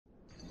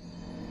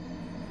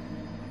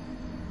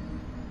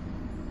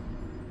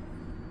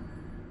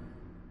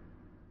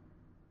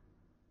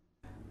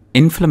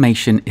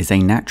Inflammation is a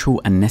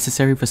natural and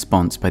necessary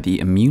response by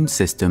the immune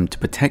system to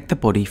protect the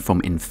body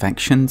from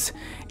infections,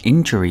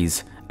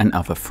 injuries, and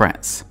other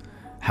threats.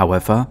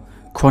 However,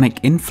 chronic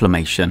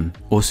inflammation,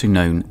 also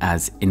known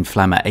as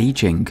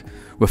inflammaging,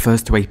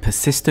 refers to a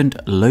persistent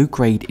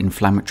low-grade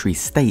inflammatory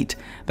state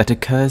that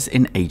occurs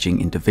in aging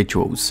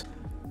individuals.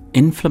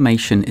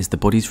 Inflammation is the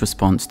body's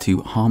response to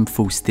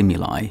harmful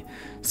stimuli,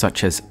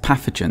 such as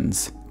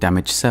pathogens,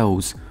 damaged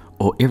cells,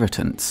 or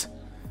irritants.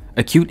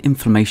 Acute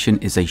inflammation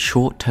is a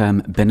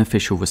short-term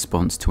beneficial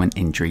response to an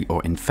injury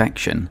or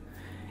infection.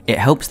 It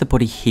helps the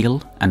body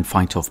heal and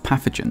fight off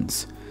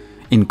pathogens.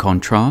 In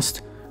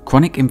contrast,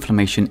 chronic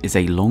inflammation is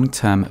a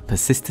long-term,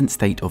 persistent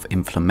state of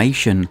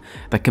inflammation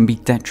that can be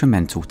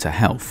detrimental to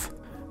health.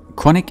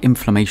 Chronic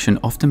inflammation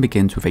often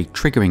begins with a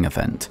triggering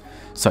event,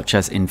 such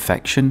as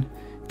infection,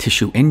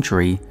 tissue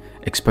injury,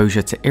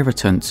 exposure to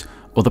irritants,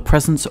 or the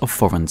presence of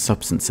foreign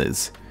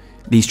substances.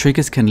 These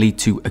triggers can lead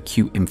to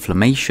acute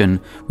inflammation,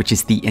 which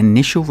is the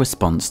initial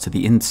response to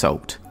the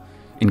insult.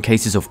 In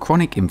cases of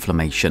chronic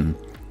inflammation,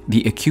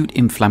 the acute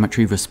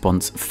inflammatory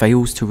response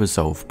fails to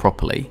resolve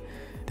properly.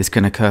 This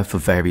can occur for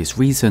various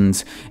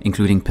reasons,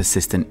 including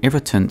persistent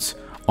irritants,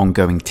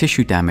 ongoing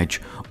tissue damage,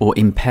 or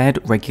impaired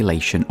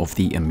regulation of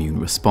the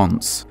immune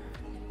response.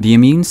 The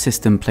immune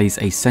system plays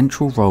a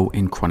central role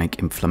in chronic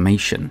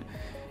inflammation.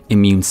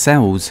 Immune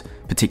cells,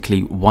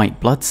 particularly white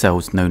blood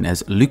cells known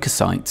as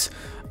leukocytes,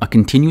 are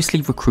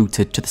continuously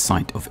recruited to the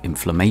site of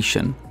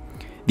inflammation.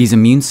 These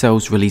immune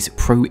cells release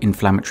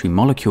pro-inflammatory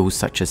molecules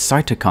such as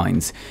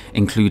cytokines,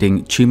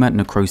 including tumor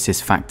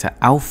necrosis factor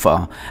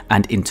alpha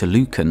and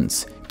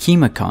interleukins,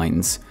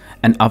 chemokines,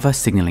 and other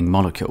signaling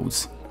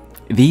molecules.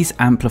 These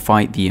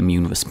amplify the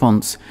immune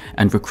response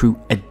and recruit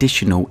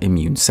additional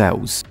immune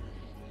cells.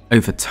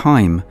 Over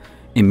time,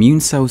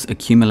 immune cells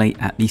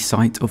accumulate at the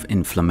site of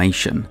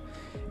inflammation.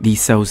 These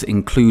cells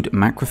include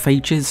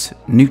macrophages,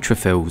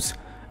 neutrophils,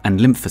 and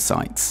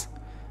lymphocytes.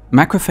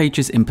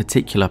 Macrophages in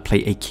particular play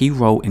a key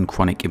role in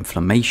chronic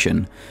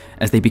inflammation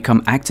as they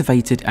become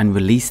activated and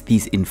release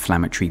these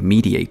inflammatory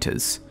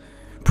mediators.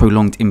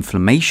 Prolonged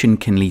inflammation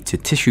can lead to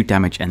tissue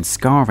damage and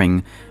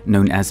scarring,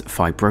 known as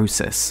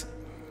fibrosis.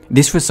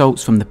 This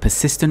results from the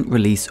persistent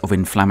release of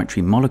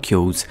inflammatory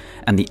molecules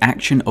and the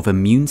action of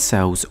immune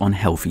cells on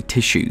healthy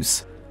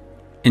tissues.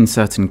 In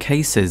certain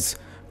cases,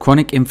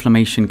 chronic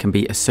inflammation can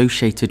be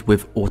associated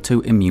with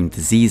autoimmune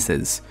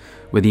diseases,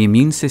 where the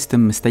immune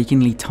system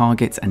mistakenly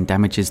targets and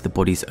damages the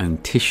body's own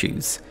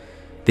tissues.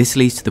 This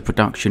leads to the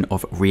production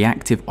of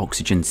reactive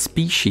oxygen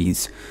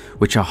species,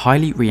 which are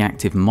highly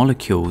reactive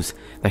molecules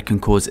that can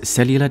cause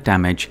cellular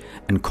damage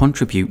and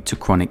contribute to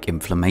chronic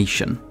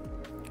inflammation.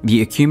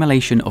 The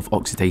accumulation of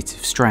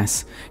oxidative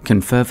stress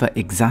can further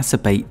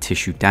exacerbate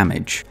tissue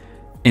damage.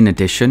 In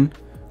addition,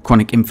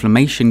 chronic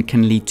inflammation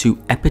can lead to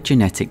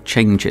epigenetic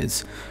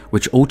changes,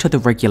 which alter the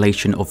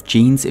regulation of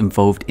genes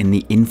involved in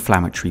the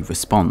inflammatory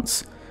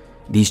response.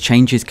 These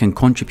changes can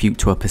contribute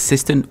to a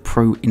persistent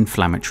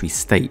pro-inflammatory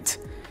state.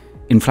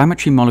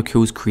 Inflammatory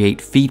molecules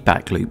create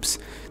feedback loops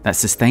that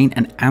sustain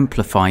and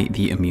amplify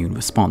the immune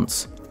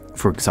response.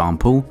 For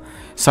example,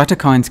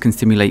 cytokines can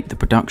stimulate the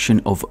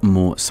production of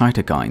more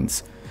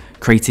cytokines,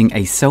 creating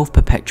a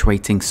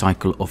self-perpetuating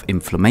cycle of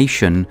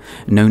inflammation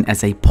known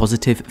as a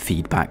positive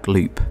feedback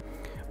loop.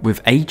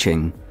 With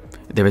aging,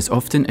 there is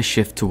often a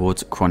shift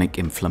towards chronic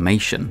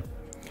inflammation.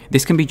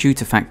 This can be due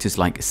to factors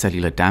like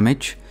cellular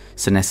damage,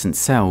 senescent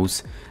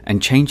cells,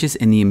 and changes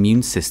in the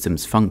immune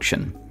system's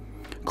function.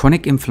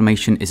 Chronic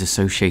inflammation is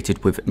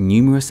associated with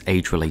numerous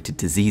age-related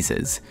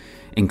diseases,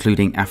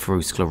 including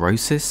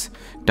atherosclerosis,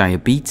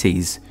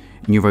 diabetes,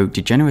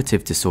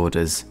 neurodegenerative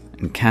disorders,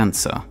 and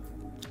cancer.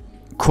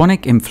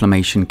 Chronic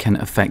inflammation can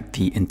affect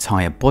the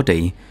entire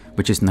body,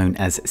 which is known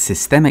as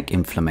systemic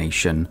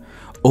inflammation,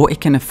 or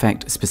it can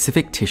affect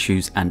specific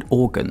tissues and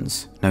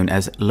organs, known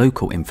as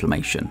local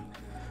inflammation.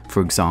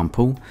 For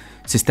example,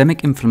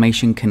 systemic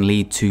inflammation can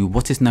lead to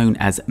what is known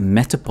as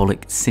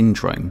metabolic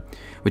syndrome,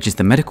 which is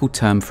the medical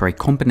term for a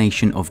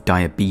combination of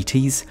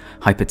diabetes,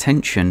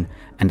 hypertension,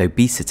 and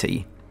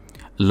obesity.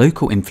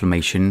 Local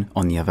inflammation,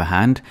 on the other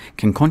hand,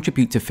 can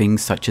contribute to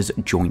things such as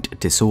joint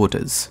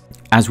disorders.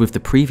 As with the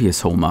previous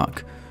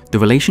hallmark, the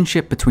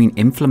relationship between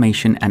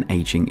inflammation and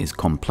aging is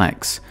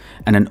complex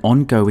and an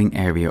ongoing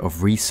area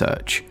of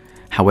research.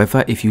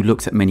 However, if you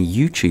looked at many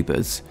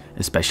YouTubers,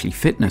 especially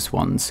fitness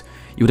ones,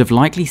 you would have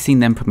likely seen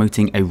them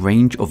promoting a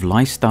range of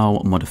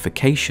lifestyle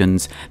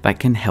modifications that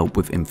can help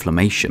with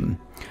inflammation.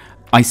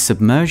 Ice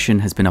submersion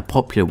has been a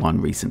popular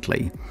one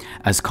recently,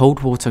 as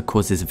cold water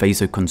causes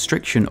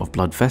vasoconstriction of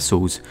blood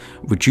vessels,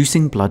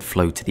 reducing blood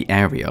flow to the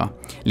area,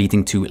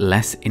 leading to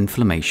less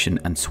inflammation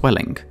and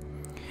swelling.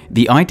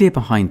 The idea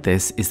behind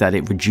this is that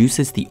it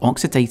reduces the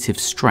oxidative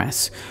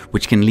stress,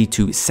 which can lead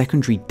to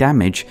secondary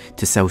damage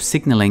to cell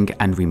signaling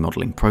and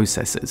remodeling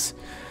processes.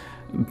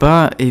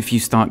 But if you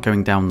start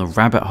going down the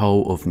rabbit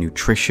hole of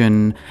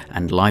nutrition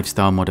and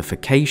lifestyle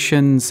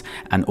modifications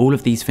and all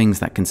of these things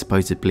that can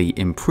supposedly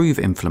improve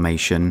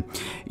inflammation,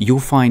 you'll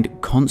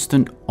find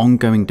constant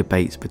ongoing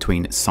debates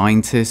between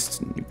scientists,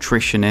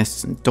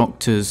 nutritionists, and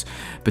doctors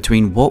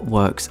between what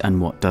works and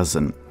what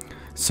doesn't.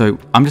 So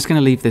I'm just going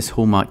to leave this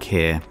hallmark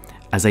here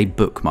as a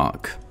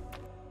bookmark.